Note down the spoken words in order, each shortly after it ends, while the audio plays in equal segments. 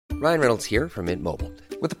Ryan Reynolds here from Mint Mobile.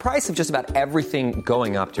 With the price of just about everything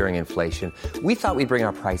going up during inflation, we thought we'd bring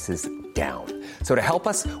our prices down. So to help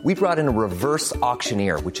us, we brought in a reverse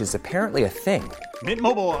auctioneer, which is apparently a thing. Mint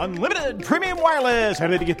Mobile Unlimited Premium Wireless. How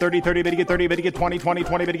to get 30, 30, bit to get 30, bit to get 20, 20,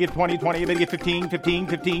 20, bit to get 20, 20, bit to get 15, 15,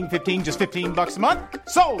 15, 15, just $15 a month?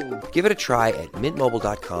 Sold! Give it a try at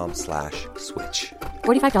mintmobile.com/switch.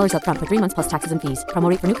 $45 up front for 3 months plus taxes and fees. Promo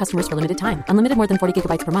rate for new customers for limited time. Unlimited more than 40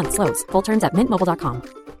 gigabytes per month. Slows full terms at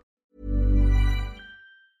mintmobile.com.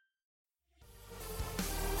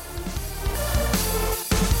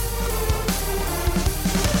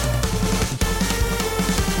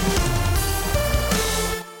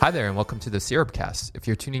 Hi there, and welcome to the Syrupcast. If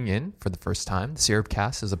you're tuning in for the first time, the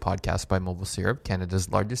Syrupcast is a podcast by Mobile Syrup, Canada's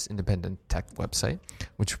largest independent tech website,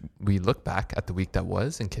 which we look back at the week that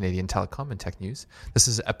was in Canadian telecom and tech news. This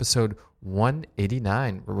is episode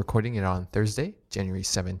 189. We're recording it on Thursday, January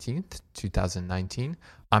 17th, 2019.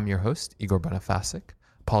 I'm your host, Igor Bonifasic.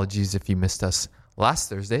 Apologies if you missed us last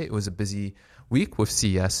Thursday. It was a busy week with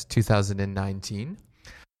CES 2019.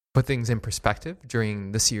 Put things in perspective,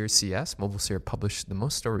 during this year's CES, Mobile Syrup published the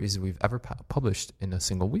most stories we've ever published in a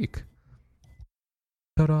single week.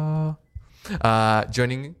 Ta-da!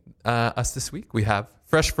 Joining us this week, we have,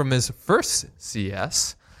 fresh from his first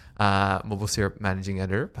CES, Mobile Syrup Managing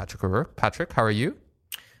Editor, Patrick O'Rourke. Patrick, how are you?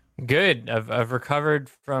 Good. I've recovered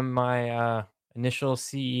from my initial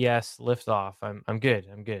CES liftoff. I'm good.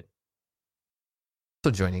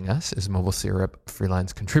 Also joining us is Mobile Syrup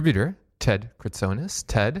freelance contributor, Ted Kritsonis.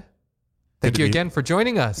 Ted, thank you again for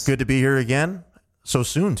joining us. Good to be here again. So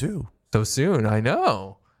soon, too. So soon, I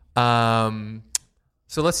know.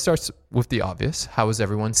 So let's start with the obvious. How was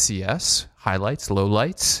everyone's CS? Highlights,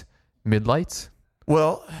 lowlights, midlights?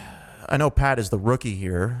 Well, I know Pat is the rookie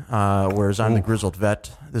here, whereas I'm the grizzled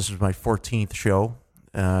vet. This is my 14th show.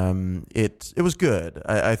 It was good.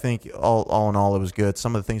 I think all in all, it was good.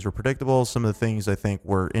 Some of the things were predictable. Some of the things I think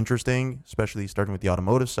were interesting, especially starting with the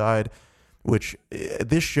automotive side, which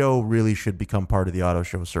this show really should become part of the auto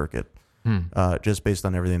show circuit, just based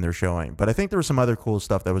on everything they're showing. But I think there was some other cool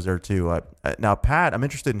stuff that was there too. Now, Pat, I'm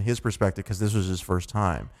interested in his perspective because this was his first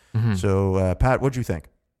time. Mm-hmm. So, Pat, what'd you think?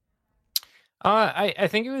 I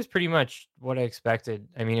think it was pretty much what I expected.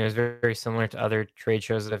 I mean, it was very, very similar to other trade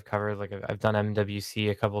shows that I've covered. Like I've done MWC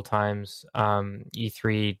a couple times,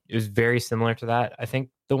 E3. It was very similar to that. I think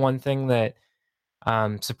the one thing that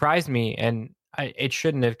surprised me, and it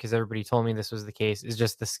shouldn't have because everybody told me this was the case, is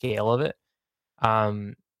just the scale of it.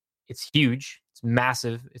 It's huge. It's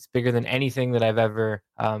massive. It's bigger than anything that I've ever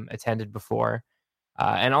attended before.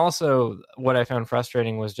 And also what I found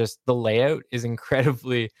frustrating was just the layout is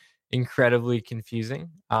incredibly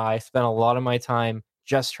confusing. I spent a lot of my time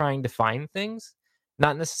just trying to find things,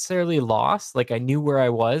 not necessarily lost. Like I knew where I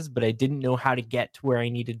was, but I didn't know how to get to where I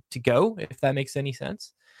needed to go, if that makes any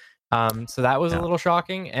sense. So that was a little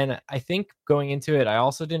shocking. And I think going into it, I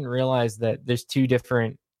also didn't realize that there's two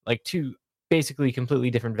basically completely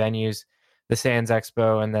different venues, the Sands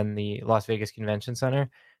Expo and then the Las Vegas Convention Center.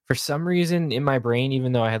 For some reason in my brain,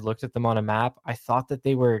 even though I had looked at them on a map, I thought that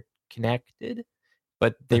they were connected,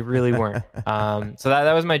 but they really weren't. So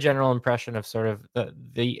that was my general impression of sort of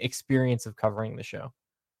the experience of covering the show.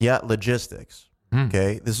 Yeah, logistics.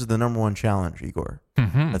 Okay, this is the number one challenge, Igor,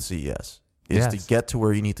 at CES, is to get to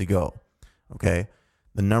where you need to go. Okay,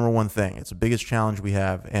 the number one thing. It's the biggest challenge we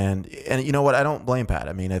have, and you know what? I don't blame Pat.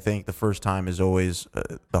 I mean, I think the first time is always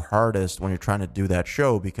the hardest when you're trying to do that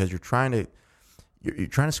show because you're trying to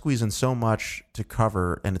squeeze in so much to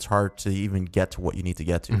cover, and it's hard to even get to what you need to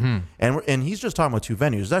get to. Mm-hmm. And he's just talking about two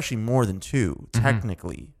venues. There's actually more than two,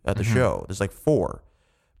 technically, at the show. There's like 4.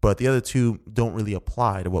 But the other 2 don't really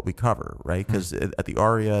apply to what we cover, right? Because at the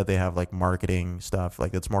ARIA, they have like marketing stuff.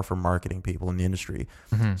 Like it's more for marketing people in the industry.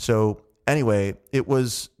 So anyway, there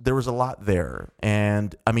was a lot there.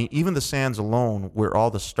 And I mean, even the Sands alone, where all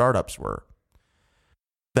the startups were,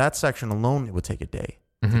 that section alone, it would take a day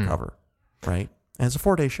to cover, right? And it's a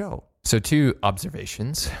 4-day show. So 2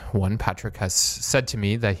 observations. One, Patrick has said to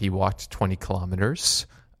me that he walked 20 kilometers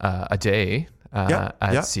a day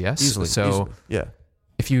at CES. Easily.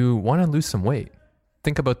 If you want to lose some weight,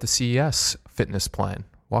 think about the CES fitness plan.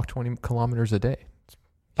 Walk 20 kilometers a day.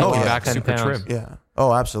 Back super trim. Yeah.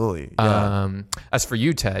 Oh, absolutely. Yeah. As for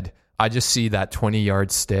you, Ted, I just see that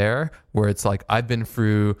 20-yard stare where it's like, I've been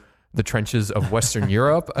through the trenches of Western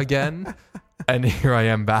Europe again, and here I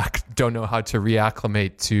am back. Don't know how to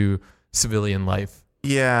reacclimate to civilian life.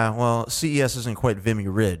 Yeah, well, CES isn't quite Vimy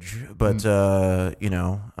Ridge, but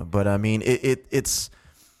but I mean, it's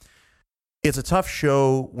a tough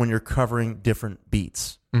show when you're covering different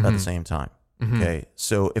beats at the same time. Okay,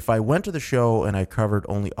 so if I went to the show and I covered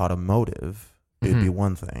only automotive, it'd be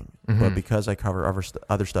one thing. But because I cover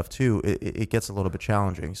other stuff too, it gets a little bit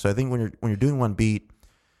challenging. So I think when you're doing one beat,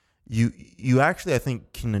 you actually, I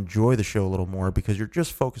think, can enjoy the show a little more because you're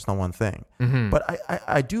just focused on one thing. But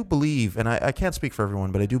I do believe, and I can't speak for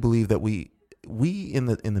everyone, but I do believe that we in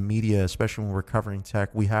the media, especially when we're covering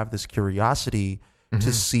tech, we have this curiosity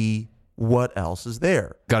to see what else is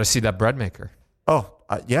there. Got to see that bread maker. Oh,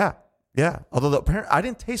 yeah. Although I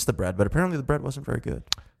didn't taste the bread, but apparently the bread wasn't very good.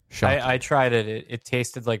 I tried it. It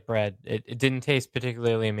tasted like bread. It didn't taste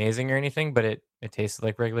particularly amazing or anything, but it tasted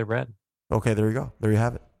like regular bread. Okay, there you go. There you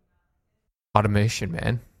have it. Automation,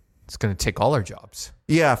 man. It's going to take all our jobs.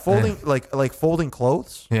 Yeah, folding like folding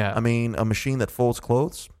clothes. Yeah. I mean, a machine that folds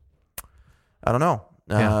clothes. I don't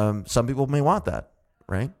know. Some people may want that,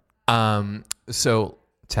 right? So,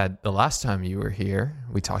 Ted, the last time you were here,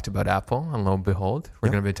 we talked about Apple, and lo and behold, we're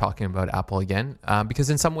going to be talking about Apple again. Because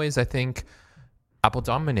in some ways, I think Apple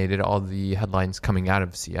dominated all the headlines coming out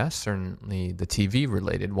of CS, certainly the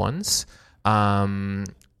TV-related ones.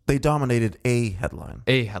 They dominated a headline.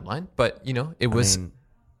 But, it was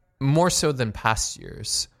more so than past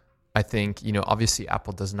years. I think, obviously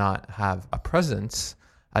Apple does not have a presence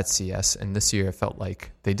at CS, and this year it felt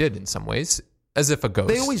like they did in some ways, as if a ghost.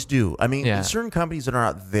 They always do. I mean, certain companies that are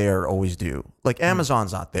not there always do. Like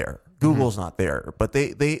Amazon's not there. Google's not there. But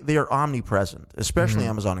they are omnipresent, especially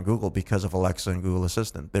Amazon and Google because of Alexa and Google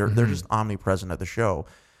Assistant. They're just omnipresent at the show.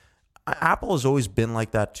 Apple has always been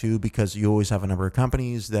like that too because you always have a number of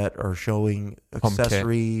companies that are showing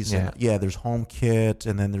accessories. And, there's HomeKit,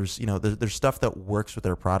 and then there's there's stuff that works with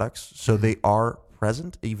their products. So they are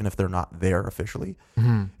present even if they're not there officially.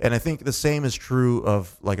 And I think the same is true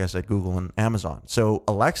of, like I said, Google and Amazon. So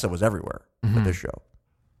Alexa was everywhere at this show.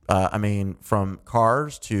 I mean, from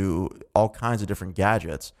cars to all kinds of different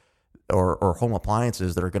gadgets or home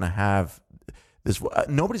appliances that are going to have this.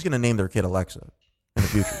 Nobody's going to name their kid Alexa in the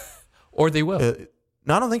future. Or they will.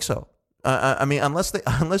 No, I don't think so. I mean,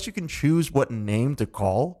 unless you can choose what name to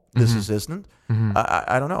call this assistant,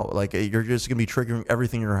 I don't know. Like, you're just going to be triggering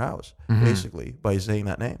everything in your house, basically, by saying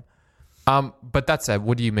that name. But that said,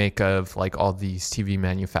 what do you make of like all these TV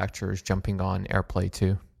manufacturers jumping on AirPlay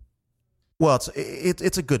too? Well,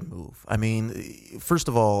 it's a good move. I mean, first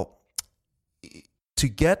of all, to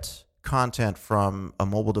get content from a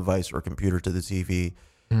mobile device or computer to the TV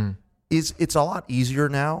it's a lot easier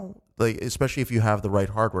now. Like, especially if you have the right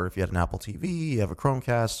hardware. If you had an Apple TV, you have a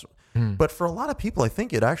Chromecast. But for a lot of people, I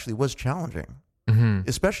think it actually was challenging,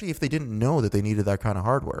 especially if they didn't know that they needed that kind of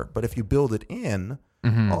hardware. But if you build it in,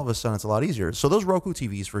 all of a sudden it's a lot easier. So those Roku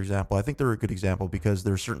TVs, for example, I think they're a good example because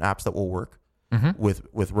there are certain apps that will work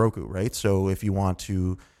with Roku, right? So if you want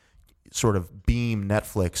to sort of beam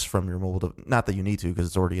Netflix from your mobile, not that you need to because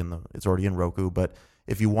it's already in Roku, but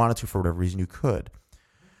if you wanted to for whatever reason, you could.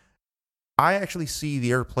 I actually see the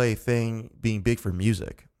AirPlay thing being big for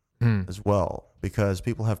music as well because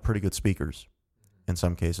people have pretty good speakers in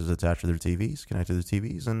some cases attached to their TVs, connected to their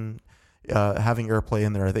TVs, and having AirPlay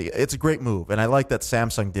in there, I think it's a great move. And I like that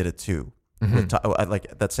Samsung did it too. I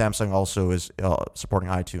like that Samsung also is supporting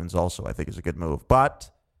iTunes also, I think is a good move, but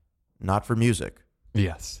not for music.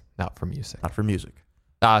 Yes, not for music. Not for music.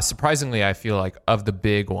 Surprisingly, I feel like of the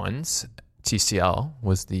big ones, TCL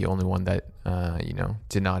was the only one that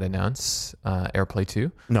did not announce AirPlay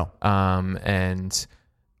 2. No. And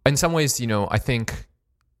in some ways, I think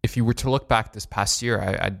if you were to look back this past year,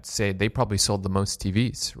 I'd say they probably sold the most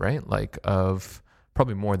TVs, right? Like of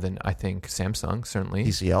probably more than I think Samsung, certainly.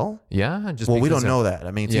 TCL? Yeah. We don't know that.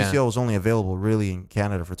 I mean, TCL was only available really in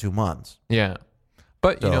Canada for 2 months. Yeah.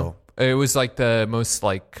 But, it was like the most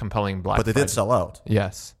like compelling Black Friday. But they did sell out.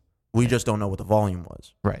 Yes. We just don't know what the volume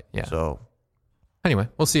was. Right. Yeah. So anyway,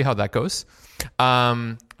 we'll see how that goes.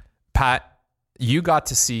 Pat, you got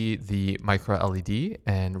to see the micro LED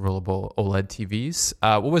and rollable OLED TVs.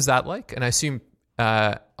 What was that like? And I assume,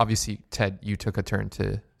 obviously, Ted, you took a turn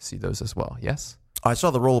to see those as well. Yes. I saw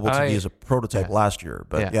the rollable TV as a prototype last year,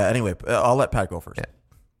 but anyway, I'll let Pat go first.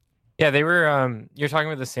 Yeah, they were. You're talking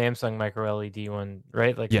about the Samsung micro LED one,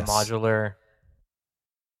 right? Like the modular.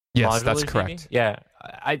 Yes, that's correct. TV? Yeah,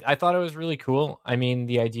 I thought it was really cool. I mean,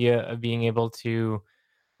 the idea of being able to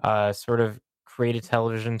sort of create a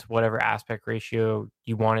television to whatever aspect ratio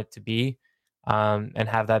you want it to be, and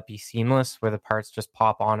have that be seamless, where the parts just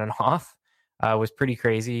pop on and off, was pretty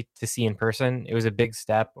crazy to see in person. It was a big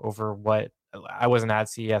step over what I wasn't at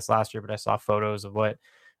CES last year, but I saw photos of what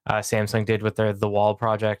Samsung did with the wall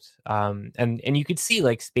project, and you could see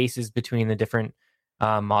like spaces between the different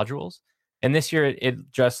modules. And this year,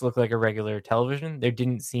 it just looked like a regular television. There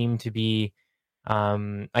didn't seem to be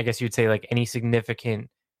I guess you would say like any significant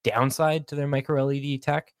downside to their micro LED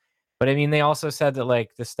tech. But I mean, they also said that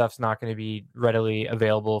like this stuff's not going to be readily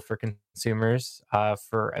available for consumers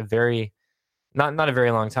for a very not a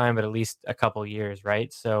very long time, but at least a couple years,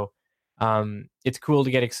 right? So it's cool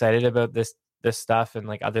to get excited about this stuff and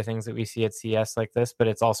like other things that we see at CES like this. But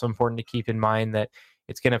it's also important to keep in mind that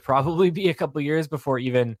it's going to probably be a couple years before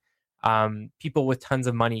even people with tons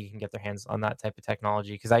of money can get their hands on that type of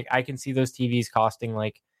technology. Because I can see those TVs costing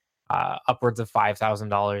like upwards of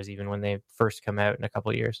 $5,000 even when they first come out in a couple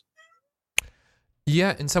of years.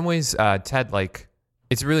 Yeah, in some ways, Ted, like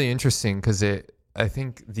it's really interesting because I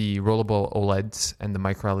think the rollable OLEDs and the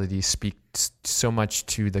micro LED speak so much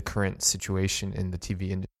to the current situation in the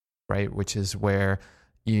TV industry, right? Which is where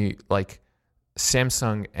you like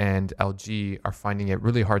Samsung and LG are finding it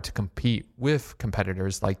really hard to compete with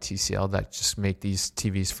competitors like TCL that just make these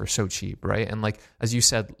TVs for so cheap, right? And like as you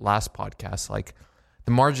said last podcast, like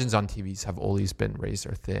the margins on TVs have always been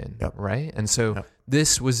razor thin, right? And so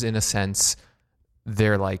this was in a sense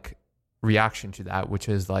their like reaction to that, which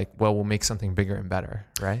is like, well, we'll make something bigger and better,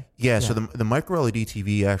 right? Yeah. So the micro LED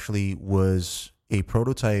TV actually was a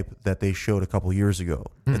prototype that they showed a couple years ago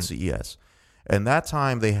at CES, and that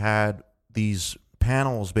time they had these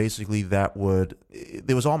panels basically that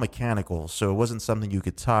it was all mechanical, so it wasn't something you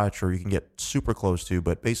could touch or you can get super close to,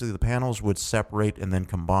 but basically the panels would separate and then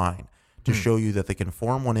combine to show you that they can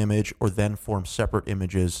form one image or then form separate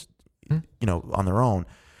images, on their own.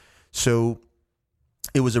 So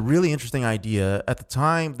it was a really interesting idea. At the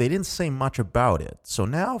time, they didn't say much about it. So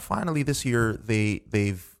now, finally, this year,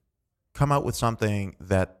 they've come out with something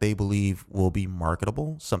that they believe will be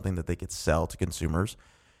marketable, something that they could sell to consumers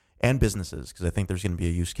and businesses, because I think there's going to be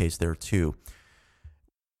a use case there too.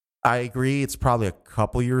 I agree it's probably a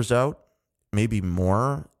couple years out, maybe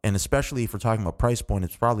more, and especially if we're talking about price point,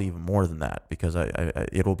 it's probably even more than that, because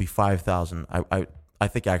it'll be $5,000. I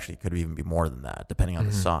think actually it could even be more than that, depending on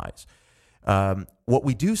the size. What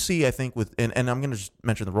we do see, I think, and I'm going to just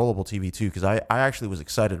mention the rollable TV too, because I actually was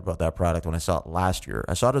excited about that product when I saw it last year.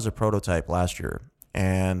 I saw it as a prototype last year,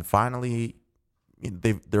 and finally,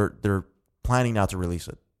 they're planning now to release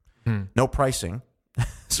it. No pricing,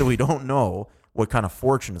 so we don't know what kind of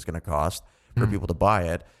fortune it's going to cost for people to buy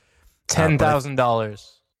it.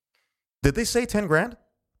 $10,000. Did they say $10,000?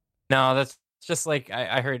 No, that's just like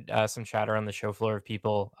I heard some chatter on the show floor of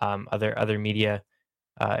people, other media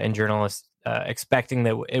and journalists expecting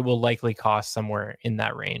that it will likely cost somewhere in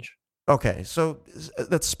that range. Okay, so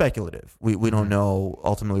that's speculative. We don't know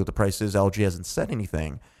ultimately what the price is. LG hasn't said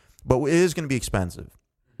anything, but it is going to be expensive.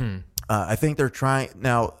 I think they're trying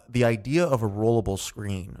now. The idea of a rollable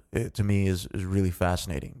screen to me is really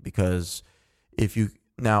fascinating, because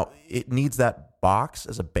it needs that box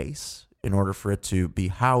as a base in order for it to be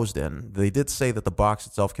housed in. They did say that the box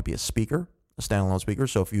itself could be a standalone speaker.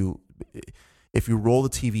 So if you roll the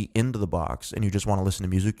TV into the box and you just want to listen to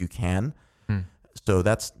music, you can. So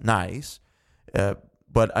that's nice.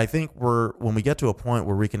 But I think when we get to a point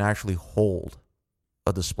where we can actually hold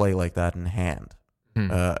a display like that in hand,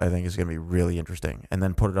 I think it's going to be really interesting. And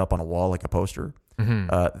then put it up on a wall like a poster.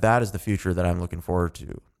 That is the future that I'm looking forward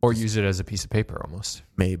to. Or use it as a piece of paper almost.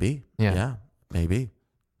 Maybe. Yeah, maybe.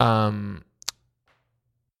 One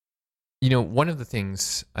of the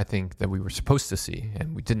things I think that we were supposed to see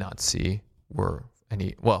and we did not see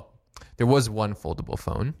there was one foldable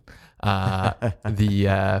phone.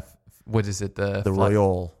 What is it? The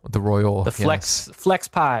Royole. The Royole. The Flex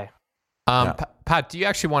Pi. Pat, do you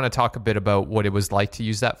actually want to talk a bit about what it was like to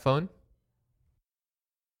use that phone?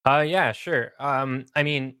 Yeah, sure. I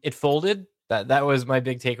mean, it folded. That was my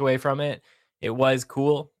big takeaway from it. It was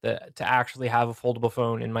cool to actually have a foldable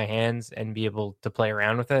phone in my hands and be able to play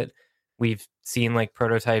around with it. We've seen like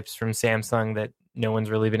prototypes from Samsung that no one's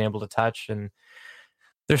really been able to touch, and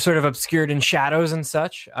they're sort of obscured in shadows and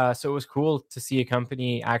such. So it was cool to see a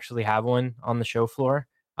company actually have one on the show floor.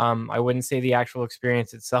 I wouldn't say the actual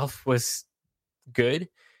experience itself was good.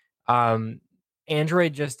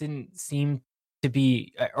 Android just didn't seem to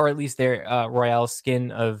be, or at least their Royale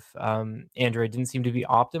skin of Android didn't seem to be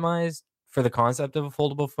optimized for the concept of a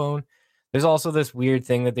foldable phone. There's also this weird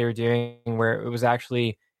thing that they were doing where it was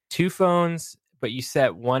actually two phones, but you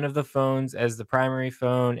set one of the phones as the primary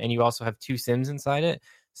phone and you also have two SIMs inside it.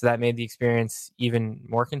 So that made the experience even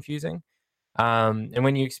more confusing. And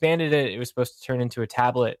when you expanded it, it was supposed to turn into a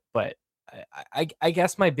tablet. But I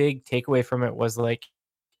guess my big takeaway from it was like,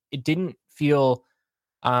 it didn't feel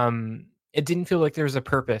like there was a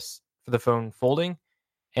purpose for the phone folding,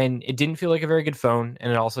 and it didn't feel like a very good phone. And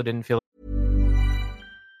it also didn't feel.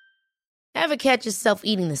 Ever catch yourself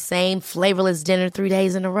eating the same flavorless dinner 3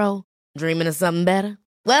 days in a row? Dreaming of something better?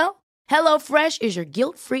 Well, HelloFresh is your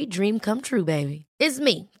guilt-free dream come true, baby. It's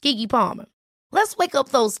me, Keke Palmer. Let's wake up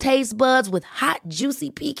those taste buds with hot, juicy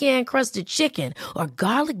pecan-crusted chicken or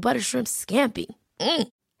garlic butter shrimp scampi.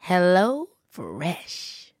 Hello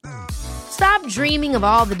Fresh. Stop dreaming of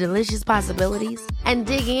all the delicious possibilities and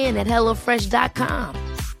dig in at HelloFresh.com.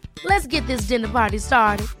 Let's get this dinner party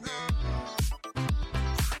started.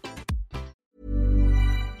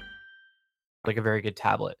 Like a very good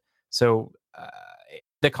tablet. So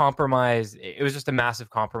the compromise, it was just a massive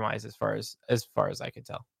compromise as far as I could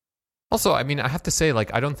tell. Also, I mean, I have to say,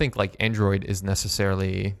 like, I don't think like Android is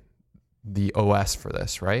necessarily the OS for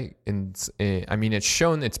this, right? And I mean, it's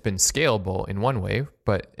shown it's been scalable in one way,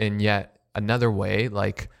 but in yet another way,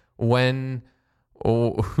 like who's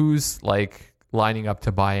like lining up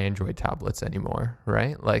to buy Android tablets anymore,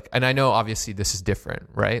 right? Like, and I know obviously this is different,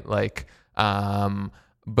 right? Like,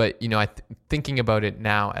 but you know, thinking about it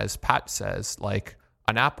now, as Pat says, like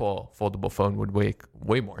an Apple foldable phone would make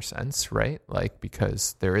way more sense, right? Like,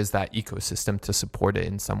 because there is that ecosystem to support it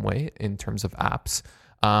in some way in terms of apps.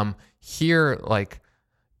 Here, like,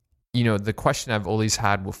 you know, the question I've always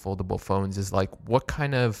had with foldable phones is like, what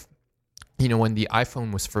kind of, you know, when the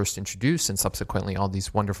iPhone was first introduced and subsequently all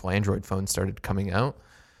these wonderful Android phones started coming out,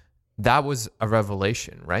 that was a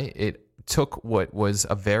revelation, right? It took what was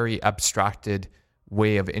a very abstracted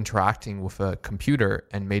way of interacting with a computer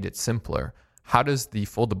and made it simpler. How does the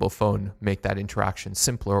foldable phone make that interaction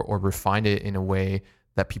simpler or refine it in a way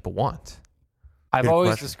that people want? I've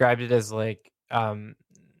always described it as like,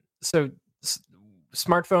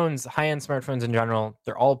 smartphones, high-end smartphones in general,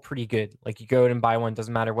 they're all pretty good. Like, you go out and buy one,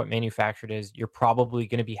 doesn't matter what manufacturer it is, you're probably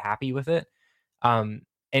going to be happy with it. And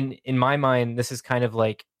in my mind, this is kind of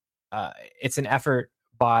like, it's an effort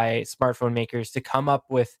by smartphone makers to come up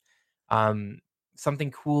with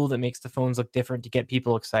something cool that makes the phones look different to get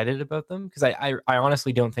people excited about them. Because I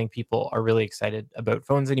honestly don't think people are really excited about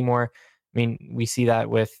phones anymore. I mean, we see that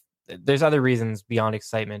with, there's other reasons beyond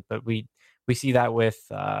excitement, but we see that with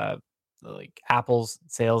like Apple's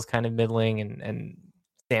sales kind of middling and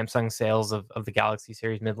Samsung sales of the Galaxy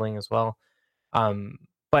series middling as well.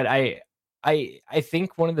 But I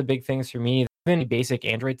think one of the big things for me, even basic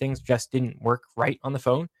Android things just didn't work right on the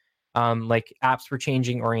phone. Like apps were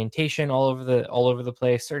changing orientation all over the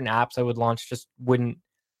place. Certain apps I would launch just wouldn't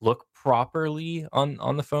look properly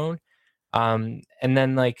on the phone. And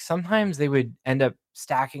then like sometimes they would end up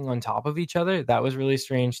stacking on top of each other. That was really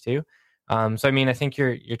strange too. So I mean, I think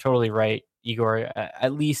you're totally right, Igor.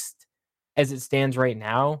 At least as it stands right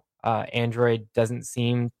now, Android doesn't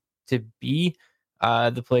seem to be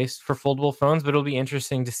the place for foldable phones. But it'll be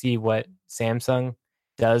interesting to see what Samsung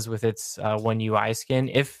does with its One UI skin,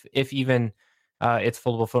 if even its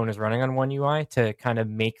foldable phone is running on One UI, to kind of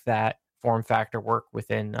make that form factor work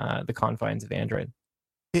within the confines of Android.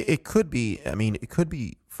 It could be. I mean, it could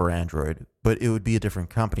be for Android, but it would be a different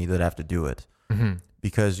company that'd have to do it. Mm-hmm.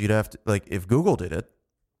 Because you'd have to, like, if Google did it,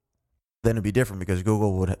 then it'd be different, because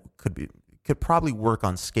Google could probably work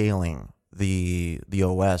on scaling the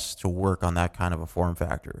OS to work on that kind of a form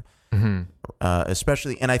factor. Mm-hmm.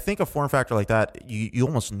 Especially, and I think a form factor like that, you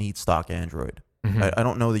almost need stock Android. Mm-hmm. I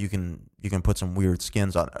don't know that you can put some weird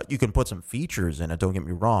skins on. You can put some features in it, don't get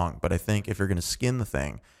me wrong, but I think if you're going to skin the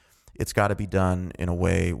thing, it's got to be done in a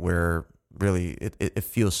way where really it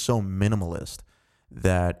feels so minimalist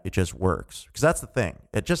that it just works. Because that's the thing.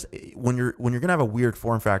 It just, when you're going to have a weird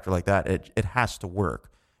form factor like that, it has to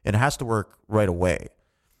work. It has to work right away.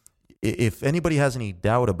 If anybody has any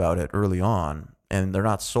doubt about it early on and they're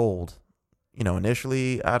not sold, you know,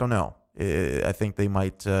 initially, I don't know. I think they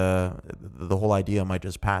might, the whole idea might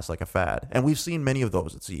just pass like a fad. And we've seen many of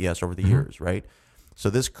those at CES over the years, right? So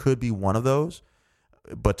this could be one of those,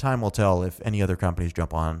 but time will tell if any other companies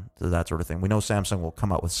jump on to that sort of thing. We know Samsung will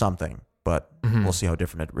come out with something, but we'll see how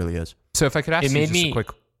different it really is. So if I could ask you just a quick...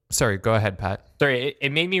 Sorry, go ahead, Pat. Sorry,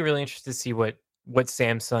 it made me really interested to see what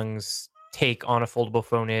Samsung's take on a foldable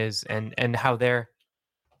phone is, and how they're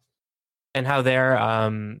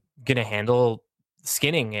gonna handle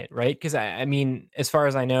skinning it, right? Because I mean, as far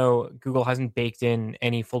as I know, Google hasn't baked in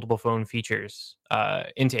any foldable phone features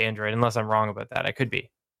into Android, unless I'm wrong about that. I could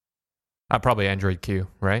be. Probably Android Q,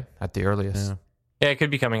 right? At the earliest. Yeah, it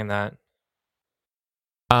could be coming in that.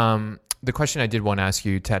 The question I did want to ask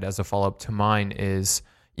you, Ted, as a follow-up to mine is,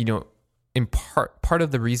 you know, in part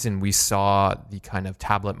of the reason we saw the kind of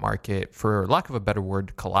tablet market, for lack of a better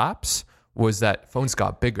word, collapse, was that phones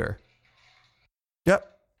got bigger.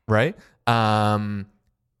 Yep. Right? In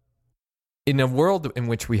a world in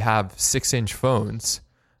which we have 6-inch phones,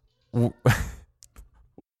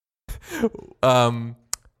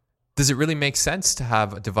 does does it really make sense to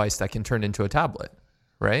have a device that can turn into a tablet,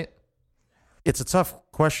 right? It's a tough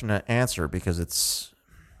question to answer because it's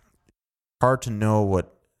hard to know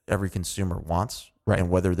what every consumer wants, right? And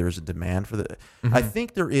whether there's a demand for the. Mm-hmm. I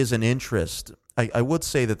think there is an interest. I would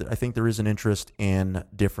say that I think there is an interest in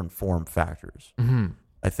different form factors. Mm-hmm.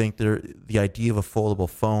 I think the idea of a foldable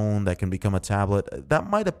phone that can become a tablet, that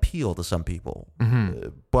might appeal to some people. Mm-hmm.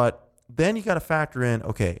 But then you got to factor in,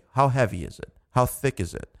 okay, how heavy is it? How thick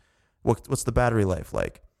is it? What's the battery life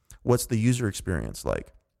like? What's the user experience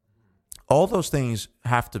like? All those things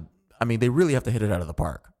have to, they really have to hit it out of the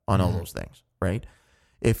park on all those things, right?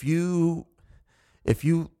 If you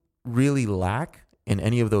really lack in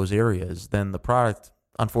any of those areas, then the product,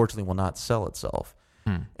 unfortunately, will not sell itself.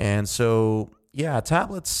 And so, yeah,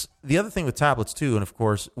 tablets, the other thing with tablets too, and of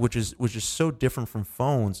course, which is so different from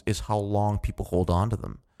phones, is how long people hold on to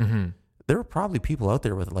them. Mm-hmm. There are probably people out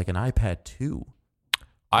there with like an iPad 2.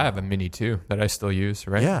 I have a Mini 2 that I still use,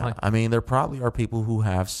 right? Yeah, there probably are people who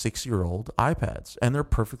have 6-year-old iPads, and they're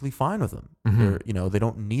perfectly fine with them. Mm-hmm. They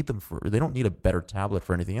don't need them they don't need a better tablet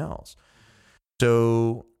for anything else.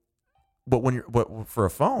 So, but for a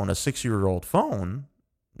phone, a 6-year-old phone,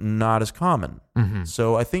 not as common. Mm-hmm.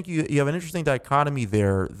 So I think you have an interesting dichotomy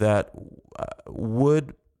there that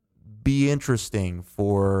would be interesting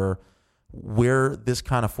for where this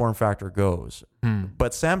kind of form factor goes.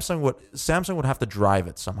 But Samsung would have to drive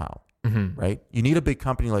it somehow, right? You need a big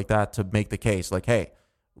company like that to make the case, like, hey,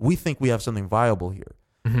 we think we have something viable here.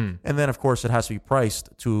 And then, of course, it has to be priced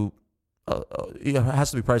in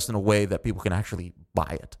a way that people can actually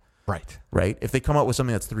buy it. Right. If they come up with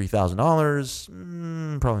something that's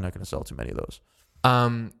 $3,000, probably not going to sell too many of those.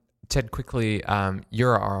 Ted, quickly,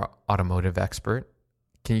 you're our automotive expert.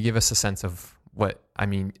 Can you give us a sense of what,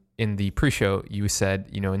 in the pre-show, you said,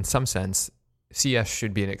 in some sense, CES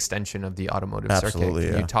should be an extension of the automotive Absolutely,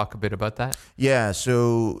 circuit. Can you talk a bit about that? Yeah,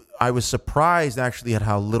 so I was surprised actually at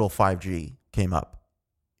how little 5G came up.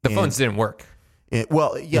 The phones didn't work. But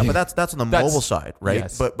that's on the mobile side, right?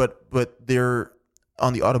 Yes. But they're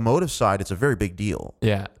on the automotive side, it's a very big deal.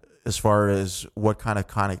 Yeah. As far as what kind of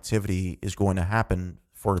connectivity is going to happen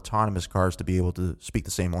for autonomous cars to be able to speak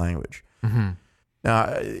the same language. Mm-hmm. Now,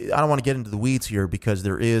 I don't want to get into the weeds here because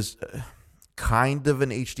there is kind of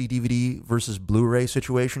an HD DVD versus Blu-ray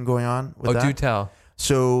situation going on with that. Do tell.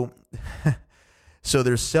 So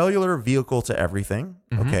there's cellular vehicle to everything,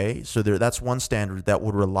 okay? So that's one standard that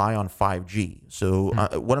would rely on 5G. So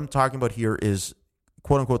what I'm talking about here is,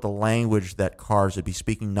 quote-unquote, the language that cars would be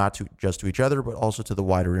speaking not just to each other, but also to the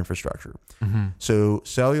wider infrastructure. Mm-hmm. So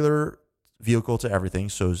cellular vehicle to everything,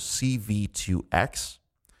 so CV2X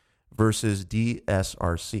versus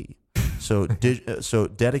DSRC. So so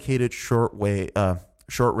dedicated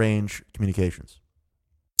short-range communications.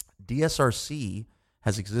 DSRC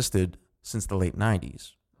has existed since the late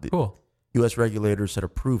 90s. Cool. U.S. regulators had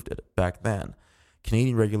approved it back then.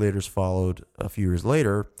 Canadian regulators followed a few years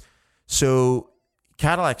later. So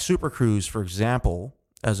Cadillac Super Cruise, for example,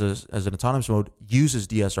 as an autonomous mode, uses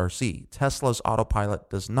DSRC. Tesla's Autopilot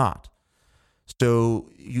does not. So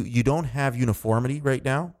you don't have uniformity right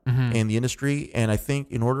now in the industry, and I think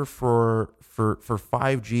in order for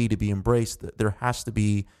 5G to be embraced, it has to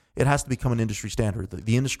become an industry standard.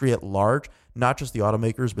 The industry at large, not just the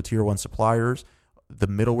automakers, but tier one suppliers, the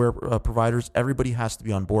middleware providers, everybody has to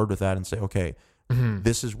be on board with that and say, okay,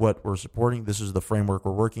 this is what we're supporting, this is the framework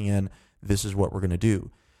we're working in, this is what we're going to do.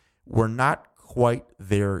 We're not quite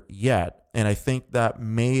there yet, and I think that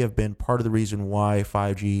may have been part of the reason why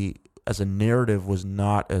 5G as a narrative was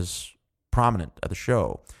not as prominent at the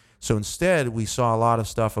show. So instead, we saw a lot of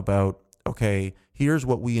stuff about, okay, here's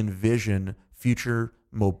what we envision future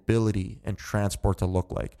mobility and transport to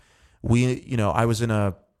look like. I was at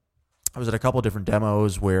a couple of different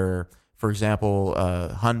demos where, for example,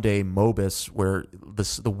 Hyundai Mobis, where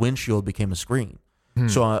the windshield became a screen.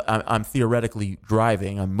 So I'm theoretically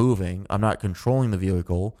driving, I'm moving, I'm not controlling the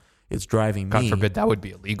vehicle. It's driving me. God forbid that would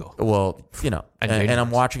be illegal. Well, and I'm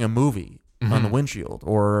watching a movie on the windshield,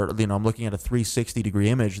 or I'm looking at a 360-degree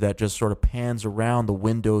image that just sort of pans around the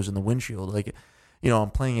windows and the windshield. Like,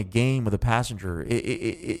 I'm playing a game with a passenger.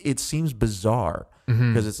 It seems bizarre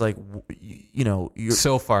because it's like, you're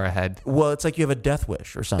so far ahead. Well, it's like you have a death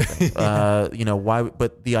wish or something. Why?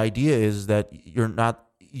 But the idea is that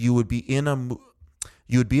you would be in an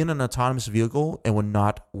autonomous vehicle and would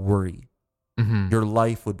not worry. Your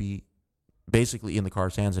life would be basically in the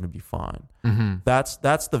car's hands and it'd be fine.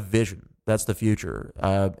 That's the vision. That's the future.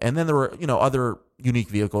 And then there were other unique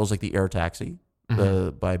vehicles like the Air Taxi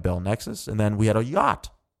by Bell Nexus, and then we had a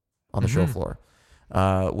yacht on the show floor,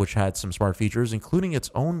 which had some smart features, including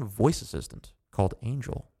its own voice assistant called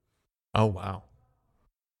Angel. Oh, wow.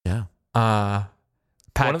 Yeah. Pat,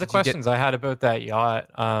 one of the questions I had about that yacht,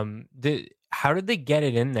 how did they get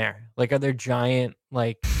it in there? Like, are there giant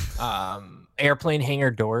airplane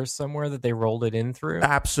hangar doors somewhere that they rolled it in through?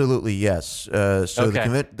 Absolutely, yes.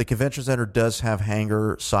 The convention center does have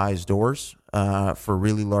hangar-sized doors for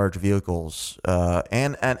really large vehicles,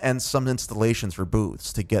 and some installations for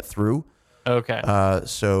booths to get through. Okay.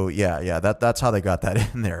 That's how they got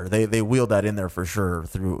that in there. They wheeled that in there for sure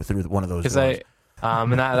through one of those doors.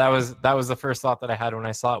 And that was the first thought that I had when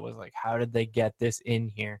I saw it, was like, how did they get this in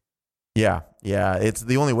here? Yeah. It's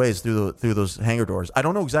the only way is through those hangar doors. I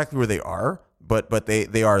don't know exactly where they are, but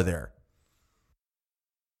they are there.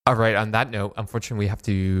 All right. On that note, unfortunately, we have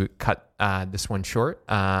to cut this one short,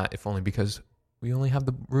 if only because we only have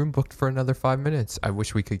the room booked for another 5 minutes. I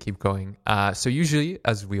wish we could keep going. So usually,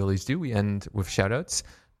 as we always do, we end with shout-outs.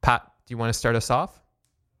 Pat, do you want to start us off?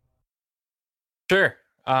 Sure.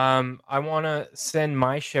 I want to send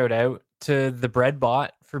my shout out to the BreadBot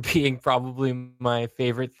for being probably my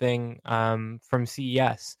favorite thing from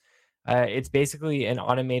CES. It's basically an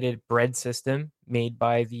automated bread system made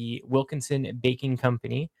by the Wilkinson Baking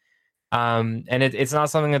Company. And it's not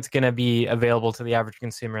something that's going to be available to the average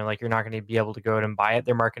consumer. Like, you're not going to be able to go out and buy it.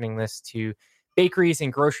 They're marketing this to bakeries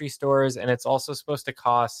and grocery stores, and it's also supposed to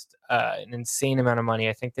cost an insane amount of money.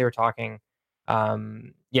 I think they were talking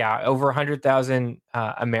over 100,000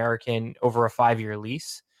 American over a 5-year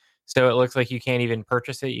lease. So it looks like you can't even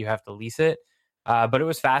purchase it. You have to lease it. But it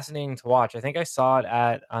was fascinating to watch. I think I saw it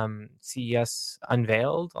at CES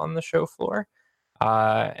Unveiled on the show floor.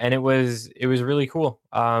 And it was really cool.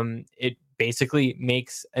 It basically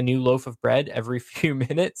makes a new loaf of bread every few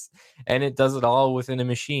minutes, and it does it all within a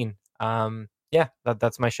machine.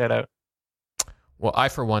 That's my shout out. Well, I,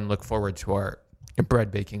 for one, look forward to our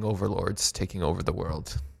bread baking overlords taking over the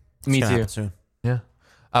world. Me too. Soon. Yeah.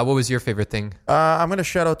 What was your favorite thing? I'm going to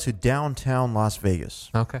shout out to downtown Las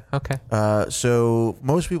Vegas. Okay. So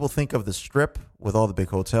most people think of the Strip with all the big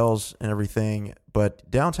hotels and everything, but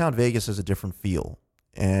downtown Vegas has a different feel.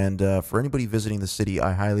 And for anybody visiting the city,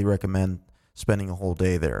 I highly recommend spending a whole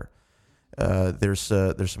day there. There's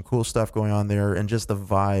some cool stuff going on there, and just the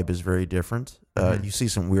vibe is very different. You see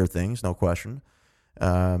some weird things, no question.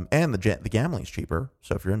 And the gambling's cheaper,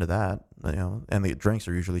 so if you're into that, and the drinks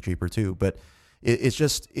are usually cheaper too. But it's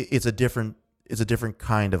a different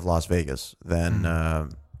kind of Las Vegas than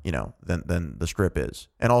than the Strip is.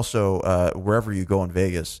 And also wherever you go in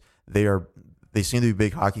Vegas, they seem to be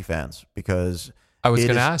big hockey fans, because I was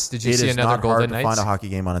going to ask, did you see another Golden Knights? It is not hard to find a hockey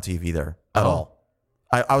game on a TV there at all.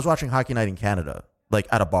 I was watching Hockey Night in Canada, like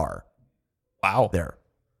at a bar. Wow. There.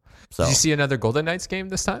 So, did you see another Golden Knights game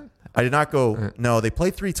this time? I did not go. No, they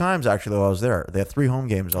played 3 times actually while I was there. They had 3 home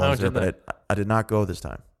games while I was there, but I did not go this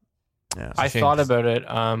time. Yeah, I thought about it,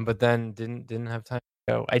 but then didn't have time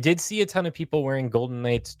to go. I did see a ton of people wearing Golden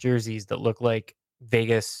Knights jerseys that look like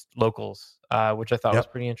Vegas locals, which I thought was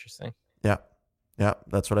pretty interesting. Yeah,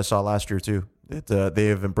 that's what I saw last year too. They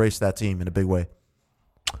have embraced that team in a big way.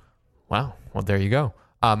 Wow. Well, there you go.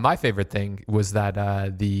 My favorite thing was that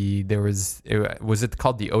was it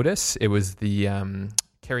called the Otis? It was the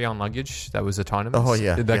carry-on luggage that was autonomous. Oh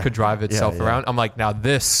yeah, that could drive itself around. I'm like, now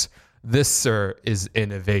this, sir, is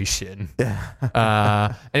innovation.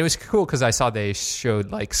 Yeah. And it was cool because I saw they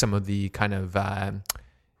showed like some of the kind of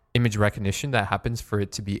image recognition that happens for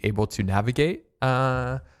it to be able to navigate.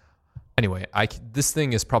 Anyway, this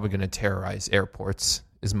thing is probably going to terrorize airports.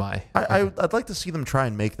 I'd like to see them try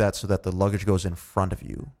and make that so that the luggage goes in front of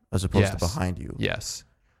you as opposed to behind you. Yes.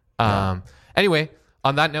 Anyway,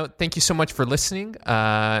 on that note, thank you so much for listening.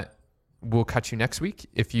 We'll catch you next week.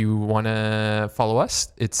 If you want to follow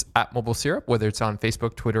us, it's at Mobile Syrup, whether it's on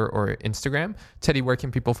Facebook, Twitter, or Instagram. Teddy, where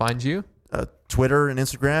can people find you? Twitter and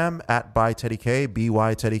Instagram at byTeddyK,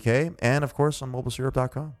 BYTeddyK, and of course on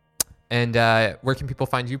mobilesyrup.com. And where can people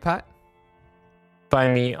find you, Pat?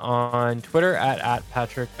 Find me on Twitter at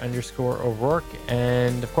Patrick_O'Rourke,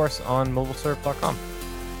 and of course on mobilesyrup.com.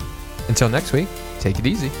 Until next week, take it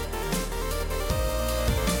easy.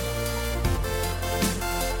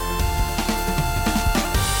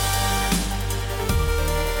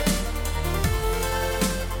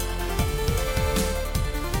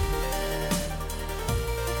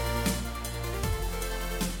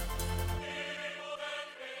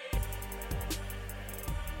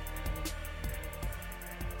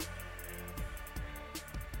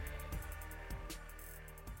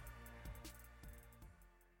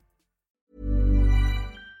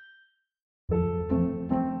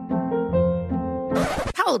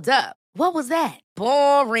 Hold up. What was that?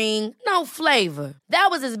 Boring. No flavor. That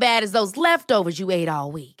was as bad as those leftovers you ate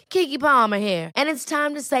all week. Keke Palmer here, and it's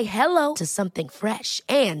time to say hello to something fresh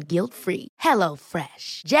and guilt-free. Hello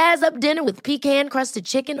Fresh. Jazz up dinner with pecan-crusted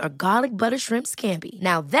chicken or garlic butter shrimp scampi.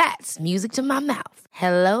 Now that's music to my mouth.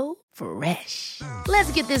 Hello Fresh.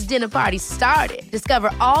 Let's get this dinner party started.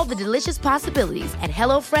 Discover all the delicious possibilities at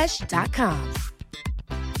hellofresh.com.